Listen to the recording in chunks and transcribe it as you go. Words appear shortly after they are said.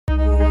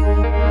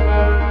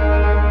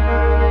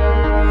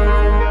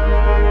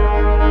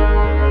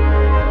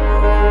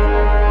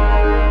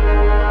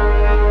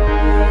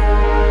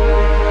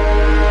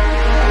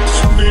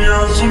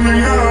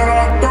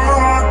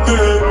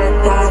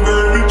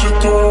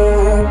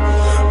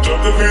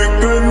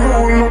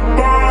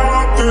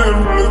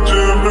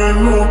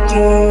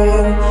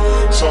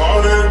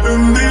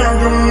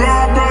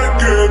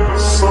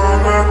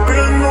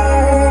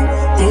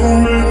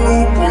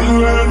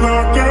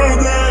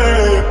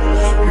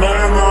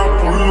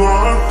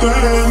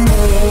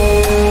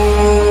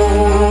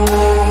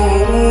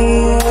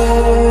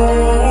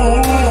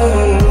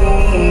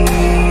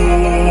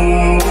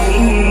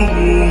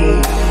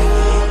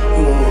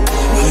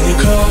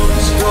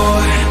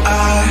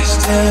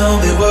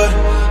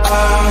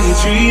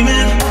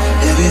dreaming?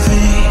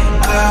 Everything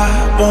I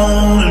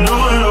wanna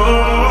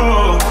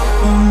know.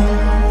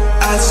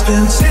 I'd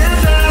spend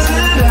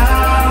 10,000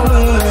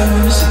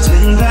 hours,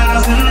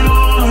 10,000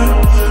 more.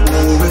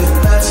 Oh, if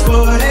that's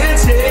what it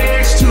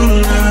takes to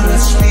learn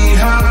that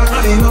sweetheart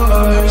of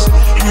yours.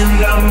 And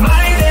I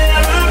might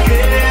never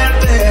get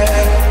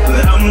there,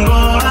 but I'm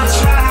gonna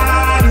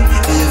try.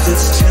 If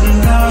it's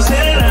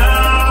 10,000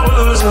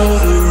 hours or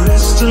the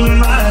rest of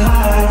my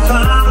life,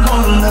 I'm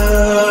gonna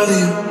love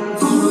you.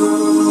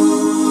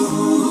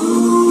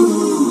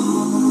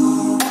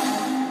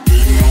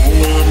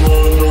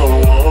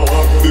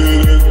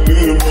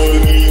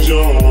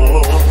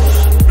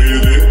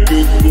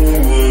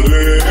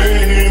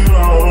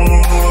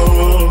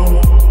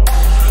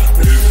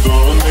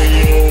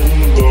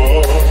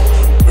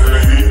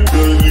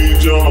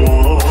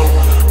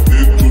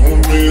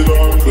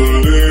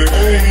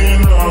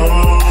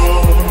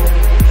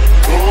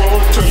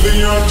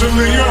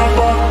 ਚਲੀਆਂ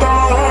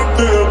ਬਾਤਾਂ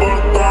ਤੇ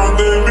ਬਾਤਾਂ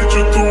ਦੇ ਵਿੱਚ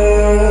ਤੂੰ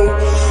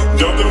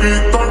ਜਦ ਵੀ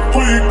ਤੱਕ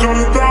ਕੋਈ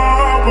ਕਰਦਾ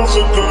ਬਸ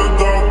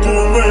ਕਰਦਾ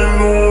ਤੂੰ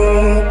ਮੈਨੂੰ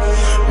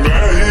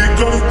ਮੈਂ ਹੀ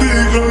ਕਰਦੀ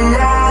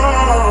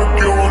ਗੱਲਾਂ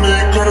ਕਿਉਂ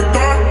ਨਹੀਂ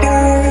ਕਰਦਾ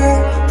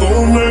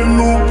ਤੂੰ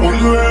ਮੈਨੂੰ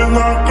ਭੁੱਲੇ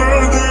ਨਾ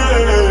ਕਰ ਦੇ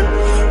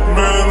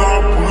ਮੈਂ ਨਾ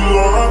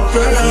ਭੁੱਲਾਂ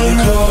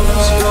ਤੈਨੂੰ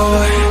Close your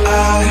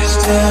eyes,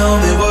 tell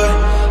me what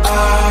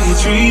are you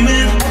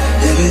dreaming?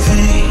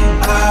 Everything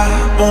I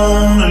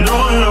wanna know.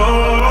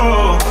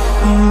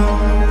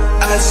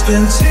 I'd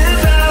spend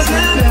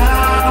 10,000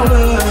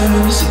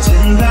 hours,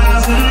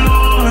 10,000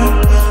 more.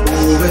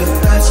 Oh, if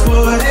that's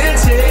what it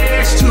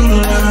takes to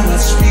learn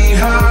that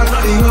sweetheart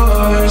of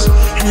yours.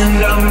 And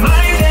I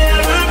might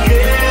never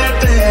get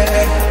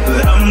there,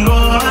 but I'm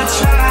gonna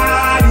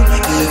try.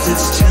 If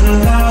it's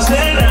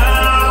 10,000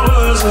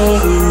 hours or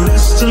the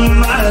rest of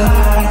my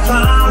life,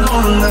 I'm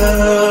gonna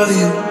love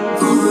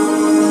you.